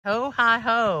Ho, hi,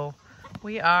 ho.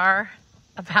 We are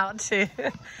about to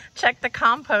check the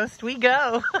compost. We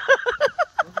go.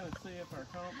 We're going to see if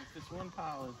this one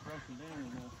pile is broken down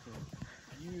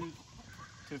enough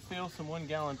to fill some 1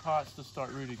 gallon pots to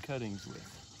start rooted cuttings with.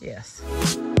 Yes.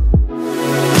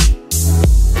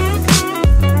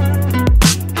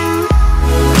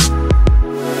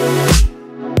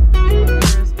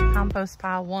 Here's compost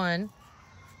pile 1.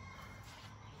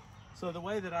 So the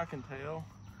way that I can tell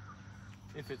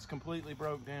if it's completely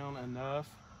broke down enough,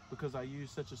 because I use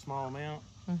such a small amount,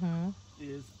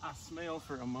 is I smell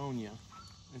for ammonia.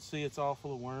 And see, it's all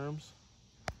full of worms.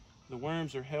 The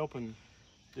worms are helping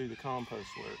do the compost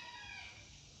work.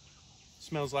 It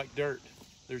smells like dirt.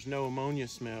 There's no ammonia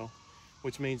smell,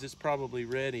 which means it's probably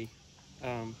ready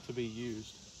to be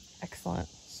used. Excellent.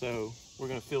 So we're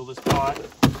going to fill this pot,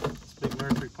 this big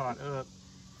nursery pot up,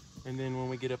 and then when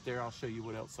we get up there, I'll show you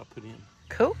what else I put in.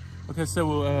 Cool. Okay,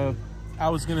 so I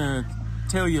was gonna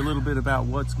tell you a little bit about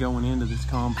what's going into these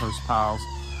compost piles.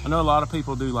 I know a lot of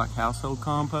people do like household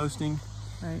composting.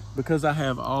 Right. Because I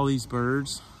have all these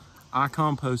birds, I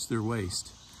compost their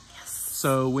waste. Yes.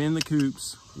 So when the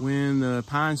coops, when the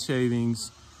pine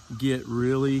shavings get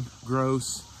really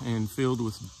gross and filled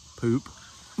with poop,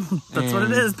 That's what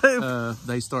it is, poop.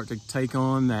 They start to take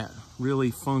on that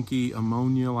really funky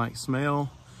ammonia-like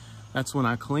smell. That's when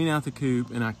I clean out the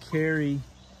coop and I carry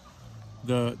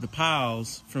the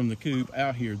piles from the coop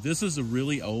out here. This is a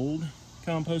really old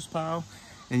compost pile,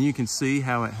 and you can see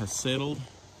how it has settled.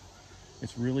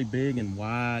 It's really big and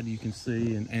wide, you can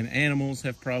see, and animals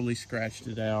have probably scratched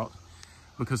it out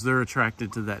because they're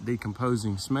attracted to that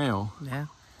decomposing smell. Yeah.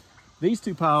 These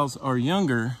 2 piles are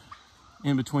younger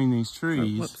in between these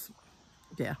trees. Oh, whoops.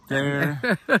 Yeah.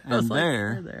 There and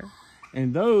there.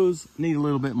 And those need a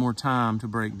little bit more time to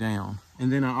break down.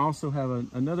 And then I also have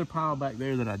another pile back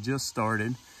there that I just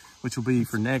started, which will be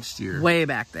for next year. Way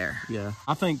back there. Yeah.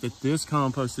 I think that this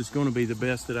compost is going to be the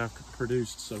best that I've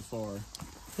produced so far.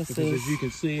 Because as you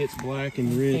can see, it's black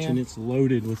and rich and it's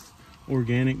loaded with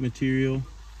organic material.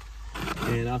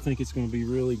 And I think it's going to be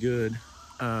really good,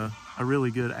 a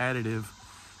really good additive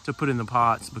to put in the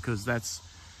pots, because that's,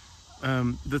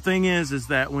 the thing is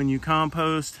that when you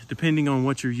compost, depending on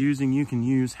what you're using, you can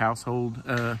use household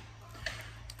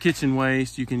kitchen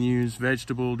waste, you can use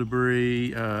vegetable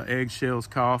debris, eggshells,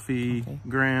 coffee,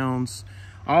 grounds,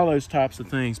 all those types of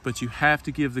things, but you have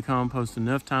to give the compost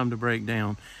enough time to break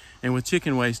down. And with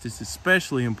chicken waste, it's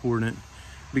especially important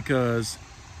because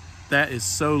that is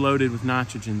so loaded with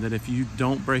nitrogen that if you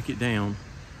don't break it down,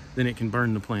 then it can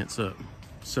burn the plants up.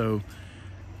 So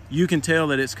you can tell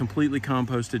that it's completely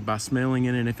composted by smelling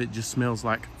it, and if it just smells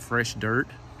like fresh dirt,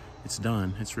 it's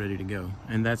done, it's ready to go.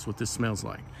 And that's what this smells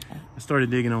like. I started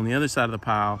digging on the other side of the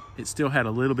pile. It still had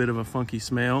a little bit of a funky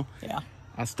smell. Yeah.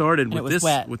 I started with this,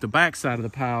 wet. with the back side of the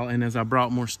pile, and as I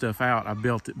brought more stuff out, I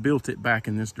built it back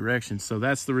in this direction. So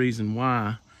that's the reason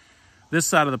why this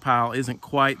side of the pile isn't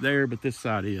quite there, but this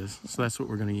side is. So that's what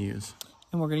we're going to use.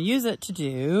 And we're going to use it to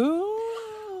do...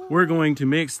 We're going to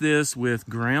mix this with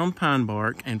ground pine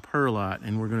bark and perlite,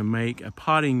 and we're going to make a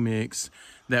potting mix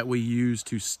that we use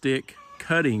to stick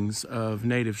cuttings of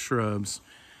native shrubs.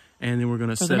 And then we're going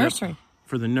to set up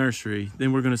for the nursery.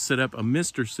 Then we're going to set up a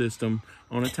mister system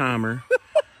on a timer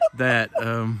that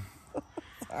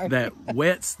that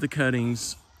wets the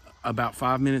cuttings about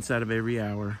 5 minutes out of every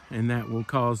hour, and that will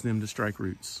cause them to strike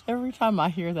roots. Every time I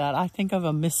hear that, I think of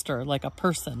a mister, like a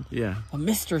person. Yeah. A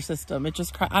mister system. It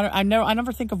just, I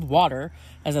never think of water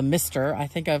as a mister. I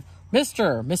think of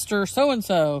Mr.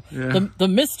 So-and-so. Yeah. The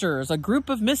misters, a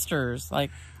group of misters. Like,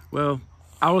 well,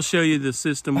 I will show you the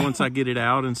system once I get it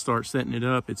out and start setting it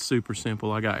up. It's super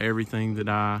simple. I got everything that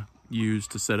I use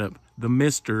to set up the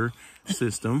mister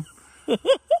system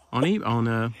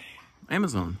on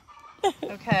Amazon.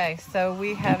 okay, so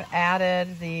we have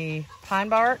added the pine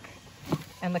bark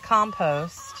and the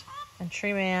compost, and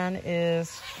Tree Man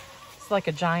it's like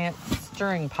a giant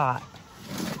stirring pot.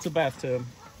 It's a bathtub.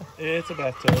 It's a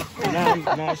bathtub. And I'm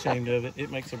not ashamed of it.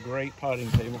 It makes a great potting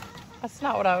table. That's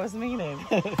not what I was meaning.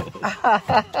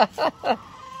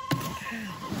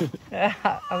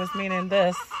 I was meaning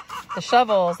this. The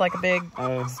shovel is like a big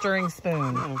stirring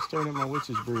spoon. I'm stirring up my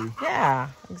witch's brew. Yeah,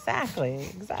 exactly.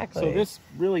 So this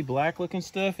really black looking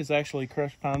stuff is actually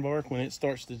crushed pine bark when it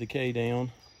starts to decay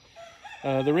down.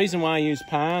 The reason why I use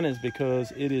pine is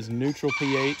because it is neutral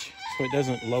pH, so it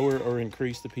doesn't lower or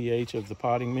increase the pH of the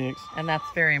potting mix. And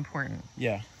that's very important.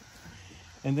 Yeah.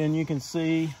 And then you can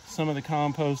see some of the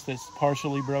compost that's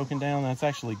partially broken down. That's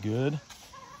actually good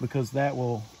because that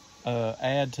will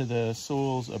add to the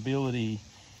soil's ability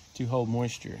to hold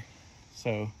moisture.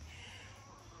 So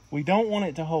We don't want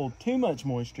it to hold too much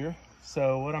moisture.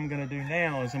 So what I'm gonna do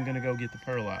now is I'm gonna go get the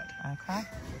perlite. Okay.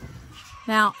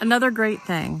 Now, another great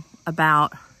thing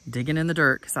about digging in the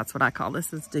dirt, because that's what I call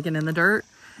this, is digging in the dirt,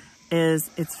 is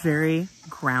it's very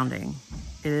grounding.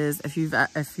 It is,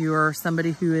 if you're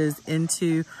somebody who is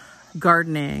into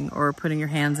gardening or putting your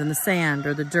hands in the sand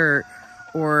or the dirt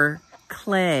or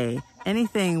clay,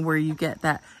 anything where you get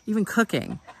that, even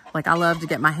cooking. Like I love to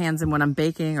get my hands in when I'm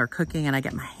baking or cooking, and I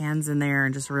get my hands in there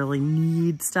and just really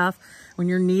knead stuff. When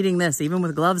you're kneading this, even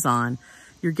with gloves on,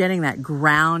 you're getting that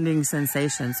grounding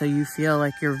sensation. So you feel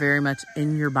like you're very much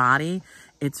in your body.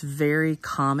 It's very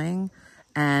calming,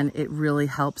 and it really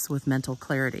helps with mental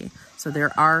clarity. So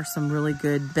there are some really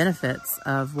good benefits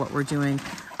of what we're doing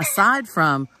aside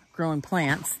from growing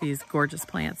plants, these gorgeous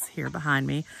plants here behind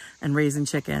me, and raising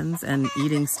chickens and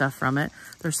eating stuff from it.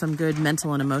 There's some good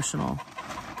mental and emotional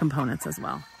components as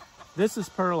well. This is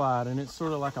perlite, and it's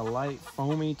sort of like a light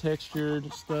foamy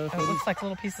textured stuff. Oh, it looks like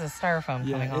little pieces of styrofoam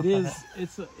coming off of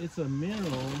it. It's a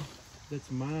mineral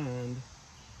that's mined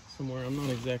somewhere. I'm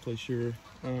not exactly sure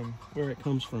where it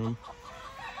comes from.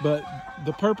 But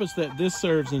the purpose that this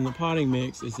serves in the potting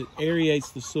mix is it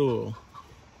aerates the soil,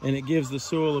 and it gives the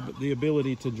soil the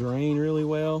ability to drain really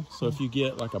well. So if you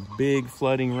get like a big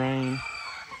flooding rain,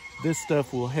 this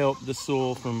stuff will help the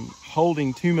soil from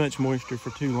holding too much moisture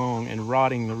for too long and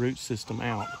rotting the root system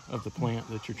out of the plant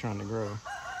that you're trying to grow.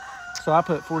 So I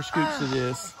put 4 scoops of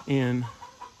this in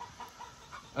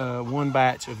one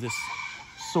batch of this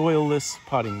soilless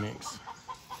potting mix.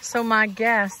 So my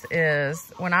guess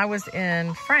is when I was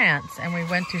in France and we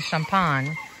went to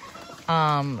Champagne,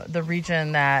 the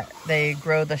region that they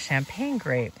grow the champagne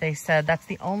grape, they said that's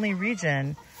the only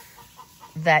region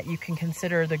that you can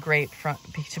consider the grape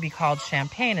to be called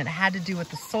champagne, and it had to do with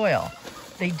the soil.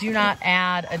 They do not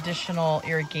add additional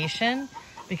irrigation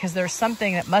because there's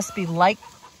something that must be like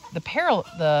the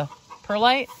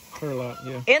perlite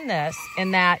Yeah. in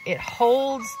that it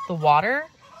holds the water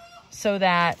so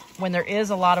that when there is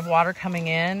a lot of water coming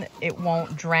in, it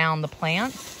won't drown the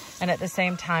plant. And at the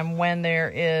same time, when there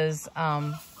is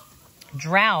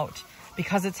drought,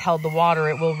 because it's held the water,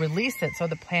 it will release it so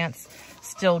the plants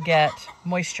still get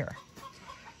moisture.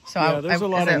 So yeah, there's a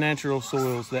lot of natural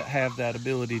soils that have that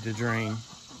ability to drain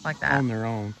like that on their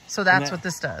own. So that's what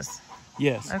this does.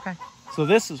 Yes. Okay. So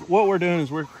this is what we're doing,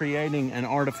 is we're creating an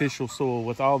artificial soil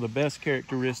with all the best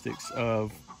characteristics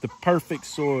of the perfect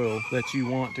soil that you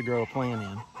want to grow a plant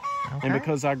in. Okay. And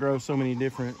because I grow so many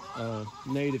different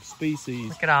native species,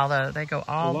 look at all those. They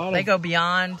go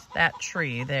beyond that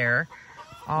tree there,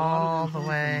 all the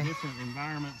way. Different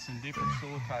environments and different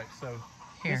soil types. So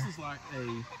here, this is like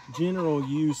a general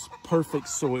use perfect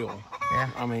soil.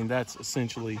 Yeah. I mean, that's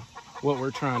essentially what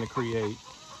we're trying to create.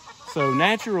 So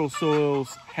natural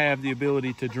soils have the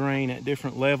ability to drain at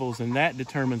different levels, and that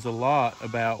determines a lot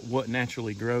about what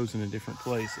naturally grows in a different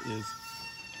place, is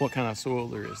what kind of soil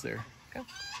there is there. Okay.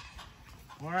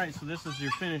 All right, so this is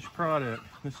your finished product.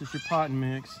 This is your potting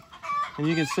mix. And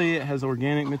you can see it has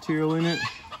organic material in it.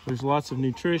 There's lots of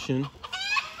nutrition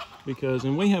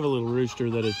and we have a little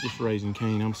rooster that is just raising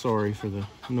Cain. I'm sorry for the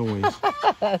noise.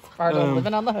 That's part of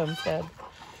living on the homestead.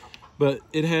 But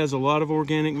it has a lot of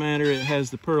organic matter. It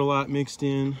has the perlite mixed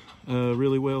in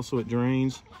really well so it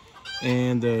drains.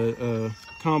 And the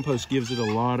compost gives it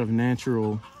a lot of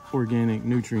natural organic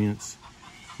nutrients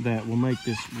that will make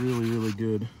this really, really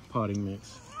good potting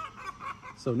mix.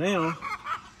 So now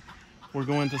we're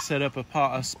going to set up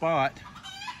a spot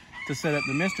to set up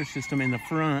the mister system in the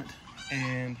front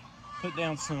and put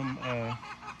down some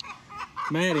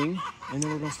matting, and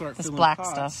then we're going to start filling black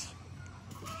pots stuff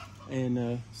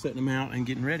and setting them out and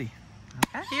getting ready.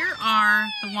 Okay. Here are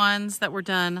the ones that were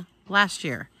done last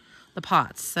year, the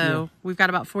pots. So we've got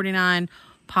about 49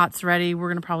 pots ready. We're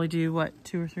going to probably do, what,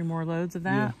 2 or 3 more loads of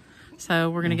that? Yeah.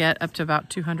 So we're going to get up to about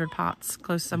 200 pots,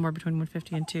 close somewhere between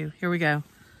 150 and 2. Here we go.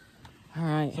 All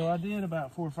right. So I did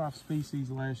about 4 or 5 species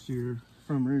last year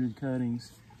from rooted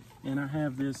cuttings. And I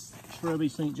have this shrubby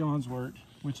St. John's wort,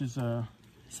 which is a...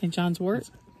 St. John's wort?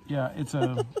 It's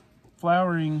a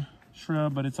flowering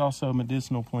shrub, but it's also a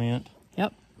medicinal plant.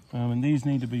 Yep. And these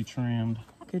need to be trimmed.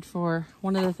 Good for,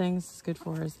 one of the things it's good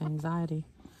for is anxiety.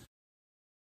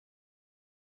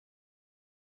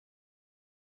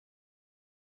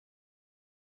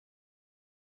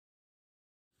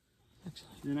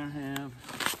 Then I have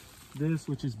this,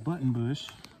 which is buttonbush.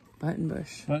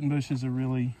 Buttonbush. Buttonbush is a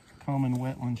really common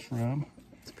wetland shrub.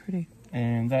 It's pretty.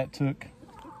 And that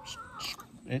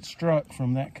it struck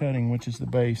from that cutting, which is the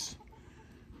base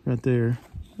right there.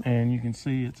 And you can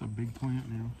see it's a big plant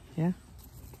now. Yeah.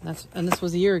 And this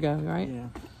was a year ago, right? Yeah.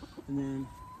 And then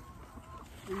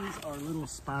These are little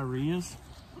spireas.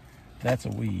 That's a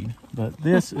weed, but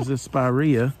this is a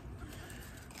spirea,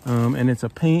 and it's a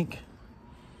pink.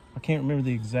 I can't remember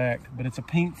the exact, but it's a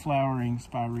pink flowering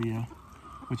spirea,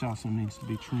 which also needs to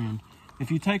be trimmed. If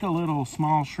you take a little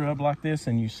small shrub like this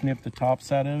and you snip the top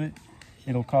side of it,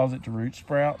 it'll cause it to root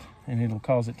sprout, and it'll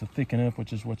cause it to thicken up,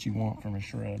 which is what you want from a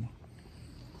shrub.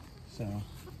 So,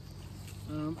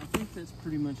 I think that's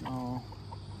pretty much all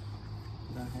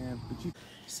that I have. But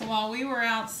So while we were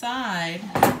outside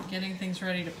getting things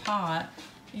ready to pot,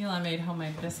 Eli made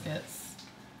homemade biscuits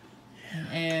and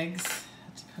eggs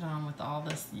to put on with all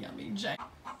this yummy jam.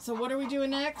 So what are we doing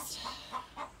next?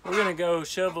 we're gonna go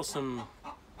shovel some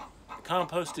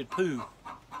composted poo.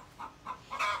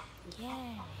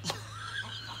 Yeah.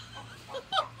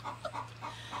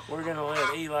 We're gonna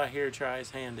let Eli here try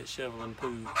his hand at shoveling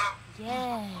poo.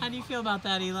 Yeah. How do you feel about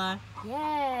that, Eli?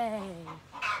 Yay.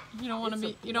 You don't want to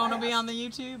be. You don't want to be on the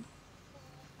YouTube.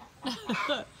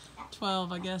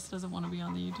 12, I guess, doesn't want to be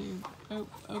on the YouTube. Oh,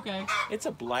 okay. It's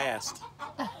a blast.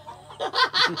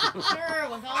 Sure,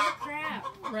 with all the crap.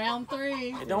 Round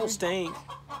 3. It don't stink.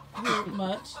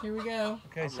 Much. Here we go.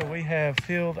 Okay, so we have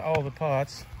filled all the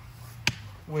pots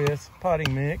with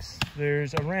potting mix.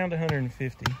 There's around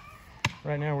 150.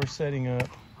 Right now we're setting up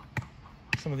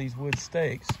some of these wood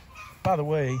stakes. By the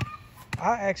way,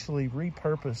 I actually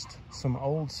repurposed some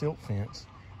old silt fence.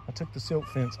 I took the silt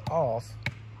fence off,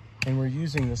 and we're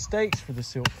using the stakes for the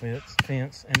silt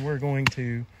fence, and we're going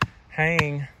to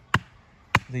hang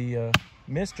the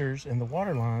misters and the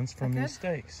water lines from these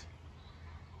stakes,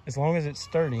 as long as it's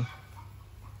sturdy.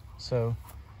 So,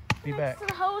 be back. To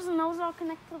the hose, and those all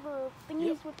connect to the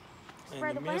thingies with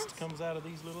And the mist comes out of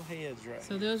these little heads right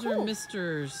So here. those are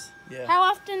misters. Yeah. How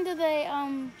often do they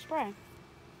spray?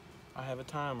 I have a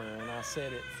timer, and I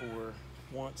set it for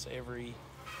once every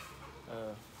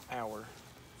hour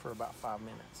for about 5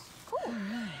 minutes. Cool. So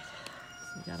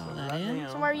we got all that right in.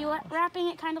 now, So are you wrapping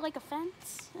it kind of like a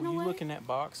fence in a when you way? look in that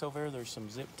box over there, there's some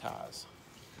zip ties.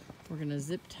 We're gonna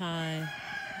zip tie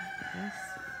this.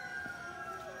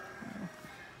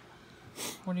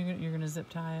 What are you gonna? You're gonna zip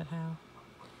tie it how?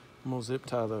 I'm gonna zip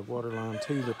tie the water line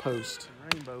to the post.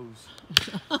 Rainbows.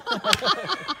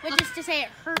 But just to say it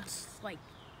hurts, like,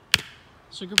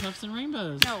 Sugar Puffs and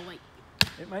Rainbows. no, like.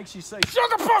 It makes you say,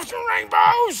 Sugar Puffs and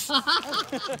Rainbows!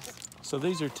 So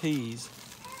these are tees,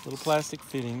 little plastic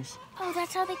fittings. Oh,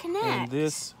 that's how they connect. And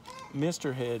this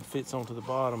mister head fits onto the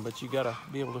bottom, but you gotta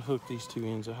be able to hook these two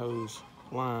ends of hose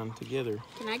line together.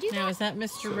 Can I do Now, that? is that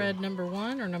Mr. Red number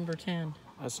 1 or number 10?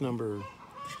 That's number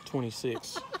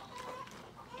 26.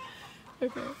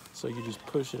 Okay. So you just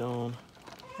push it on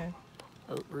Okay.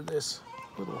 over this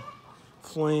little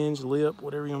flange, lip,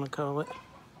 whatever you want to call it,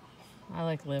 I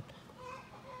like lip.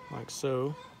 like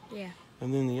so. Yeah.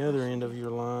 And then the other end of your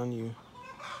line you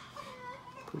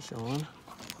push on.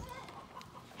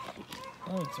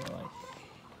 Those are like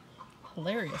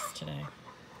hilarious today.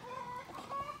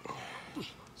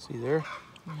 See there?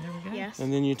 There we go. Yes.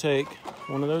 And then you take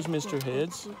one of those mister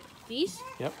heads. These?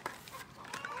 Yep.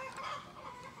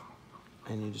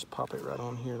 And you just pop it right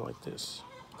on here like this.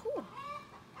 Cool.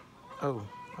 Oh,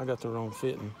 I got the wrong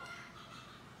fitting.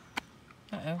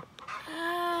 Uh-oh.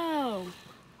 Oh.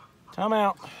 Time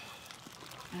out.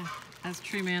 As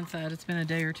Tree Man said, it's been a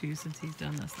day or two since he's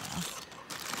done this last.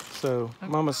 So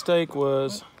my mistake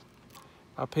was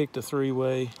I picked a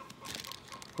 3-way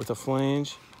with a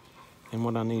flange, and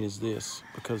what I need is this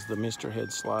because the mister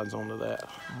head slides onto that.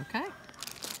 Okay.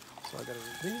 So I gotta.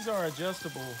 These are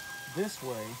adjustable this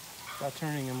way by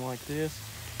turning them like this,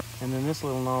 and then this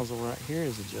little nozzle right here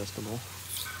is adjustable.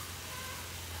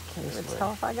 Can't This even way.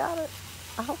 tell if I got it.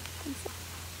 I hope.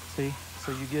 See?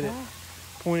 So you get it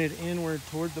pointed inward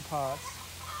toward the pots.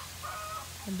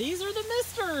 And these are the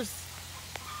misters.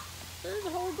 There's a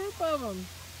whole group of them.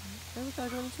 They look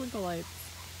like little twinkle lights.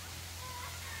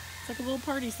 It's like a little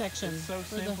party section It's so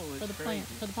for simple, the it's plant,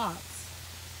 crazy. for the pots.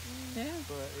 Yeah.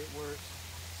 But it works.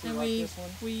 See, And like we this one?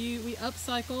 we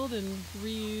upcycled and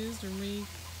reused and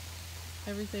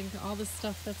everything, all this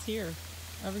stuff that's here,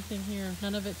 everything here.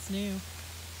 None of it's new,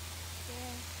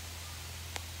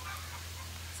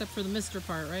 except for the mister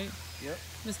part, right? Yep.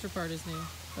 Mister part is new,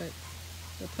 but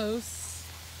the posts,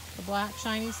 the black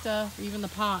shiny stuff, even the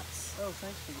pots. Oh,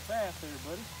 thanks for the bath there,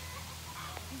 buddy.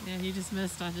 Yeah, you just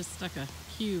missed. I just stuck a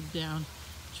cube down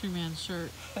Tree Man's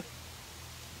shirt.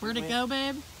 Where'd it go,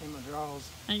 babe? In my drawers.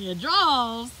 And your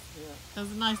drawers. Yeah.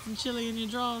 It's nice and chilly in your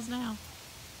drawers now.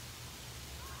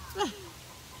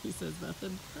 He says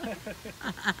nothing.